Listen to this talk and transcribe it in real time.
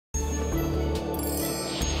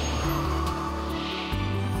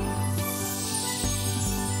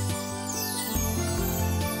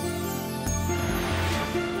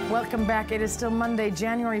Welcome back. It is still Monday,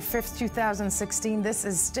 January 5th, 2016. This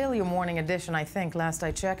is still your morning edition, I think, last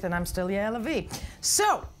I checked, and I'm still Yael Avi.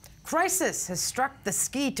 So, crisis has struck the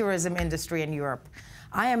ski tourism industry in Europe.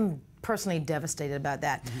 I am personally devastated about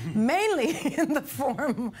that, mainly in the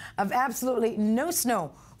form of absolutely no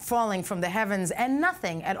snow falling from the heavens and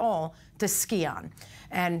nothing at all to ski on.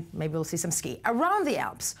 And maybe we'll see some ski. Around the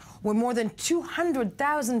Alps, where more than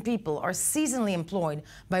 200,000 people are seasonally employed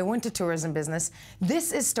by winter tourism business,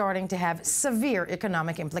 this is starting to have severe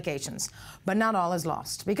economic implications. But not all is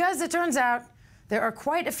lost, because it turns out there are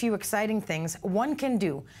quite a few exciting things one can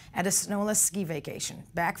do at a snowless ski vacation.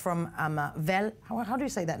 Back from Val, how do you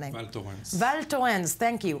say that name? Val Thorens. Val Thorens,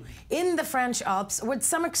 thank you. In the French Alps with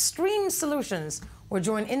some extreme solutions. We're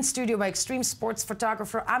joined in studio by extreme sports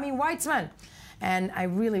photographer Amir Weizman. And I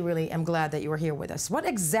really am glad that you are here with us. What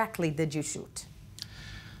exactly did you shoot?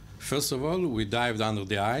 First of all, we dived under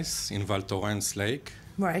the ice in Val Thorens Lake.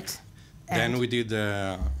 Right. Then we did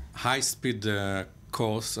a high-speed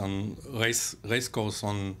course, race course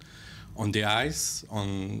on the ice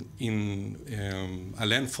in a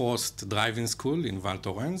land-forced driving school in Val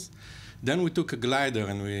Thorens. Then we took a glider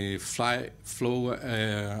and we flew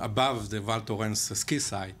above the Val Thorens ski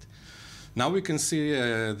site. Now we can see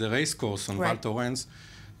the race course on Val Thorens.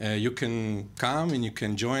 You can come and you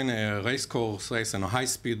can join a race course race on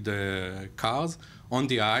high-speed cars on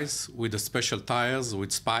the ice with the special tires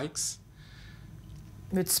with spikes.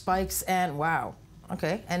 With spikes and wow,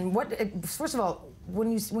 okay. And what? First of all, when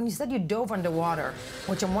you said you dove underwater,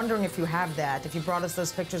 which I'm wondering if you have that, if you brought us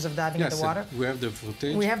those pictures of diving underwater. Yes, we have the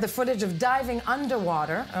footage. We have the footage of diving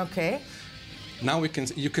underwater. Okay. Now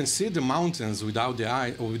you can see the mountains without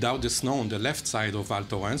the snow on the left side of Val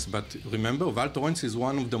Thorens, but remember, Val Thorens is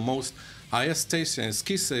one of the most highest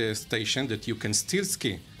ski stations that you can still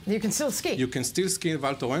ski. You can still ski? You can still ski in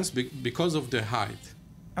Val Thorens because of the height.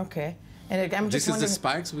 Okay. And I'm just this is the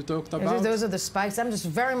spikes we talked about? Those are the spikes. I'm just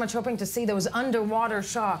very much hoping to see those underwater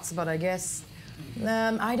shots, but I guess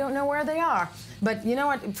I don't know where they are. But you know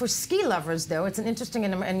what? For ski lovers, though, it's an interesting,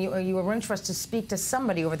 and you arranged for us to speak to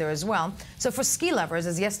somebody over there as well. So for ski lovers,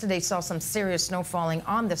 as yesterday saw some serious snow falling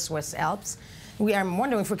on the Swiss Alps, I'm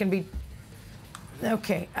wondering if we can be...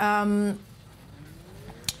 Okay.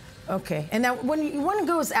 Okay. And now when one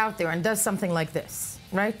goes out there and does something like this,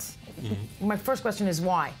 right? Mm-hmm. My first question is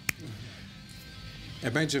why?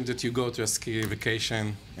 Imagine that you go to a ski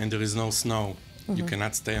vacation and there is no snow. Mm-hmm. You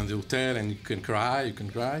cannot stay in the hotel and you can cry.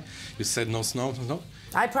 You said no snow, no?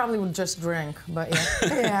 I probably would just drink, but yeah.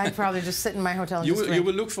 Yeah, I'd probably just sit in my hotel and just drink. You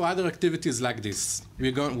will look for other activities like this.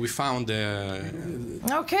 We found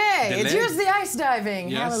okay, here's the ice diving.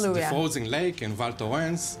 Yes, hallelujah. The frozen lake in Val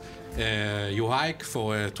Thorens. You hike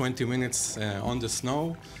for 20 minutes on the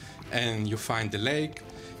snow and you find the lake.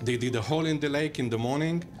 They did a hole in the lake in the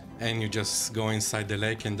morning and you just go inside the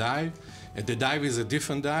lake and dive. The dive is a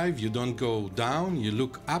different dive. You don't go down, you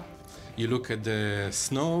look up, you look at the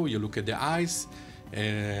snow, you look at the ice.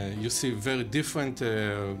 You see very different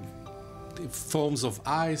forms of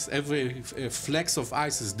ice. Every flex of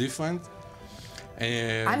ice is different.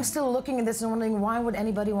 I'm still looking at this and wondering, why would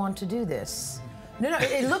anybody want to do this? No,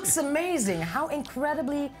 it looks amazing. How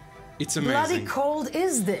incredibly bloody cold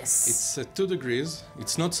is this? It's 2 degrees.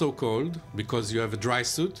 It's not so cold because you have a dry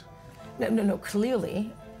suit. No,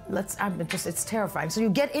 clearly. It's terrifying. So you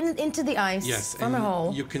get into the ice from a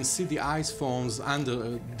hole. You can see the ice forms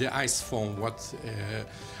under the ice form,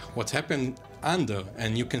 what happened under,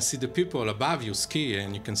 and you can see the people above you ski,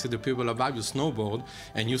 and you can see the people above you snowboard,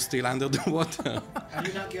 and you're still under the water. How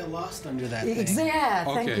do you not get lost under that thing? Yeah,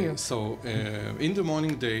 thank you. Okay, so in the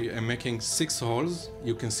morning they are making 6 holes.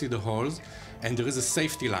 You can see the holes, and there is a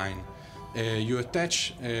safety line. You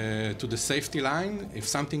attach to the safety line. If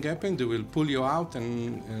something happens, they will pull you out,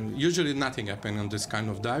 and usually nothing happens on this kind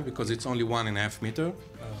of dive because it's only 1.5 meters.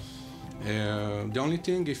 The only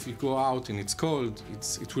thing, if you go out and it's cold,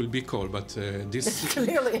 it will be cold. But this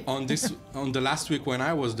clearly on the last week when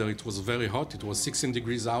I was there, it was very hot. It was 16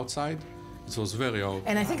 degrees outside. It was very hot.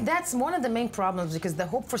 And I think that's one of the main problems, because the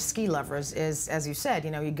hope for ski lovers is, as you said,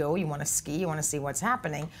 you go, you want to ski, you want to see what's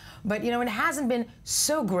happening. But, it hasn't been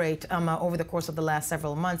so great over the course of the last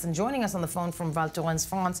several months. And joining us on the phone from Val Thorens,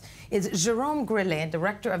 France, is Jérôme Grillet,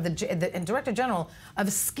 Director General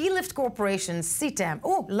of Ski Lift Corporation, CITAM.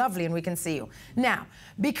 Oh, lovely, and we can see you. Now,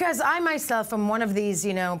 because I myself am one of these,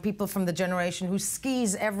 people from the generation who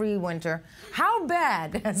skis every winter, how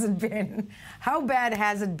bad has it been? How bad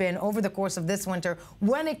has it been over the course of this winter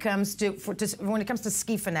when it comes to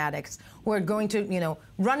ski fanatics who are going to,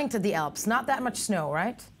 running to the Alps? Not that much snow,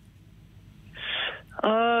 right?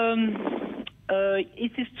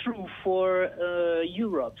 It is true for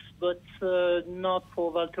Europe, but not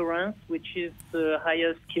for Val Thorens, which is the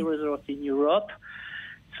highest ski resort in Europe.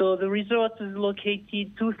 So the resort is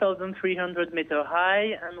located 2,300 meters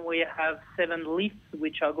high, and we have 7 lifts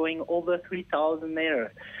which are going over 3,000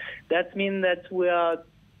 meters. That means that we are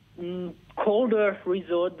colder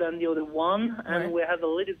resort than the other one, and we have a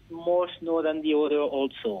little more snow than the other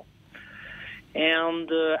also. And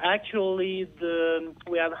actually,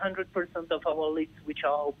 we have 100% of our lifts which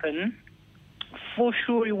are open. For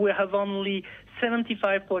sure, we have only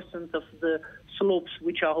 75% of the slopes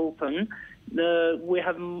which are open. We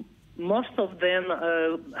have most of them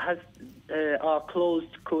are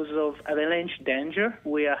closed because of avalanche danger.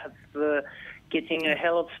 We are getting a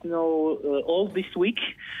hell of snow all this week,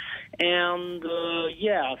 and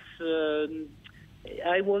yes.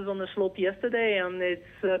 I was on the slope yesterday, and it's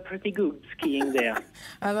pretty good skiing there.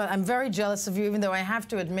 I'm very jealous of you, even though I have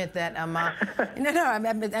to admit that I'm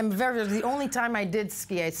very. The only time I did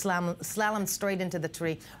ski, I slalomed straight into the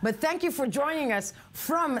tree. But thank you for joining us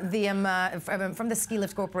from the Ski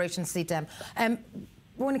Lift Corporation CTAM.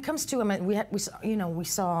 When it comes to, we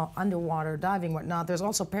saw underwater diving, whatnot. There's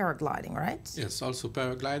also paragliding, right? Yes, also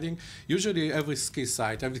paragliding. Usually, every ski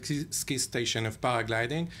site, every ski station have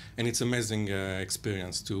paragliding, and it's amazing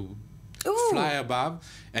experience to fly above,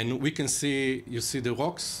 and we can see. You see the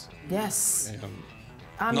rocks. Yes.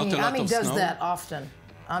 Ami does snow. that often.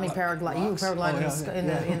 Ami paraglide. You paraglide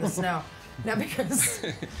in the snow. Now, because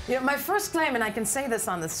my first claim, and I can say this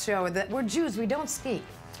on this show, that we're Jews. We don't ski.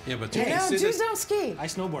 Yeah, but you know, Jews don't ski. I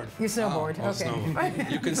snowboard. You snowboard, okay. Snow.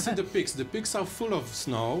 You can see the peaks. The peaks are full of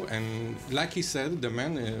snow, and like he said, the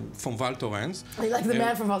man from Val Thorens. Like the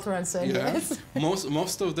man from Val Thorens said, yeah, yes.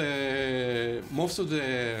 most of the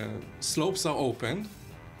slopes are open.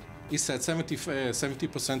 He said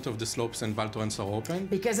 70% of the slopes in Val Thorens are open.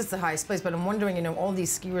 Because it's the highest place, but I'm wondering, all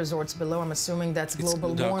these ski resorts below, I'm assuming that's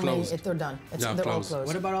global warming. They're done. They're all closed.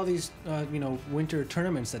 What about all these, winter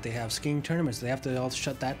tournaments that they have, skiing tournaments? They have to all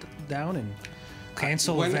shut that down and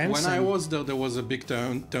cancel events? When I was there was a big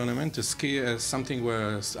tournament to ski something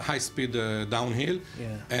where high-speed downhill,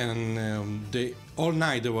 and all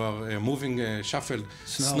night they were moving, shuffled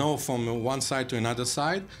snow from one side to another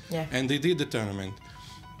side, and they did the tournament.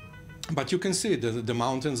 But you can see the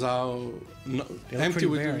mountains are empty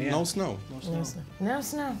with no snow. No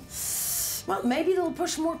snow. Well, maybe they'll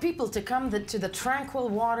push more people to come to the tranquil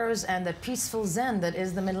waters and the peaceful zen that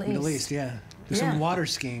is the Middle East. Middle East, yeah. There's some water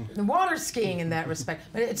skiing. The water skiing in that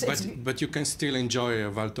respect. But you can still enjoy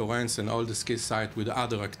Val Thorens and all the ski sites with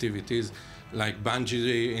other activities like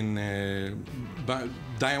bungee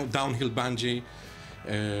downhill bungee.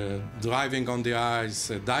 Driving on the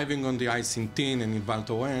ice, diving on the ice in Tin and in Val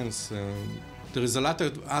Thorens. There is a lot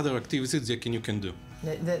of other activities that you can do.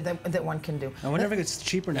 That one can do. I wonder if it's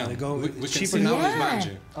cheaper now. They go we cheaper now now. with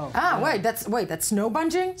bungee. Wait, that's snow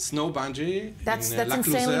bungee? Snow bungee. That's La insanely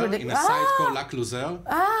Clusère, ridiculous. in a site called La Clusère.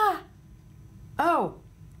 Oh,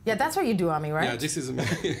 yeah, that's what you do, Ami, right? Yeah, this is me.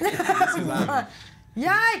 This is Ami.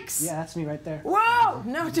 Yikes! Yeah, that's me right there. Whoa!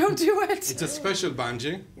 No, don't do it. It's a special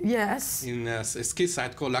bungee. Yes. In a ski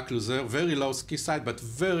site called La Clusère, very low ski site, but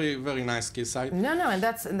very, very nice ski site. No, and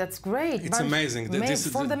that's great. It's amazing.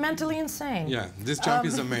 For the mentally insane. Yeah, this jump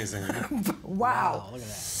is amazing. Wow. Look at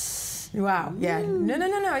that. Wow. Yeah.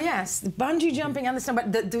 No. Yes. Bungee jumping on the snow. But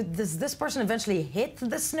does this person eventually hit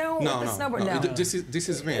the snow? No. This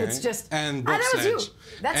is me. It's just. And bobsledge.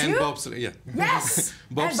 That's you. And bobsledge. Yeah. Yes.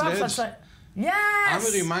 Bobsledge. Yes. I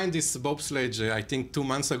will remind this bobsledge, I think 2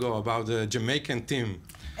 months ago, about the Jamaican team.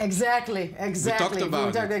 Exactly. We talked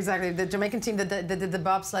about it. Exactly. The Jamaican team that did the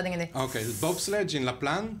bobsledding. Okay, the bobsledge in La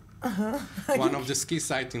Plagne, one of the ski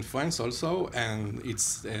sites in France also, and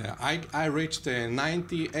it's I reached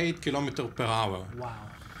 98 kilometers per hour. Wow.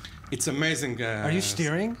 It's amazing. Are you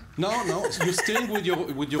steering? No. You're steering with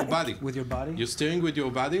your body. With your body? You're steering with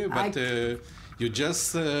your body, but you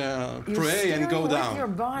just pray and go with down. Your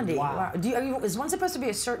body. Wow. Is one supposed to be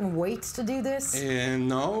a certain weight to do this?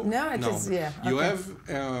 No. You okay.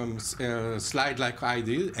 have slide like I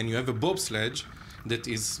did, and you have a bobsledge that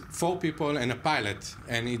is 4 people and a pilot,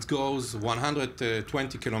 and it goes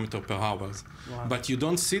 120 kilometers per hour. Wow. But you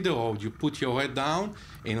don't see the road. You put your head down,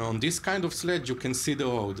 and on this kind of sledge, you can see the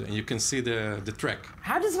road, and you can see the track.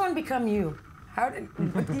 How does one become you?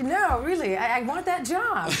 Really, I want that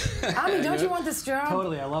job. Ami, don't you want this job?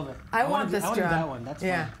 Totally, I love it. I want this job. I want that one. That's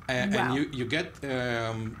fun. And you get,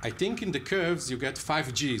 I think in the curves, you get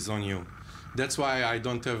 5 Gs on you. That's why I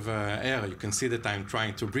don't have air. You can see that I'm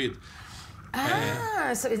trying to breathe.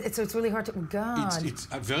 So it's really hard to. God. It's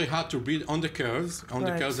very hard to breathe on the curves. On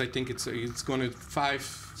the Right. curves, I think it's going to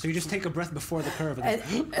 5. So you just take a breath before the curve. And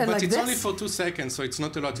But like it's this? only for 2 seconds, so it's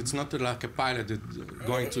not a lot. It's not like a pilot that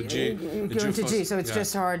going to G. Going to G, so it's yeah.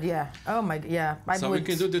 just hard. Yeah. Oh my. Yeah. So we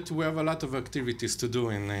can do that. We have a lot of activities to do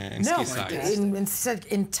in ski sites.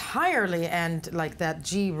 Entirely, and like that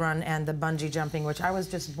G run and the bungee jumping, which I was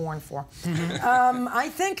just born for. I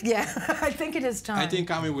think, I think it is time. I think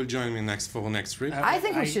Ami will join me next trip. I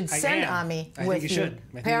think we should send am. Ami I with think you should.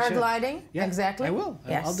 I think you should. Paragliding, Yeah, exactly. I will.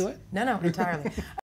 Yes. I'll do it. No, entirely.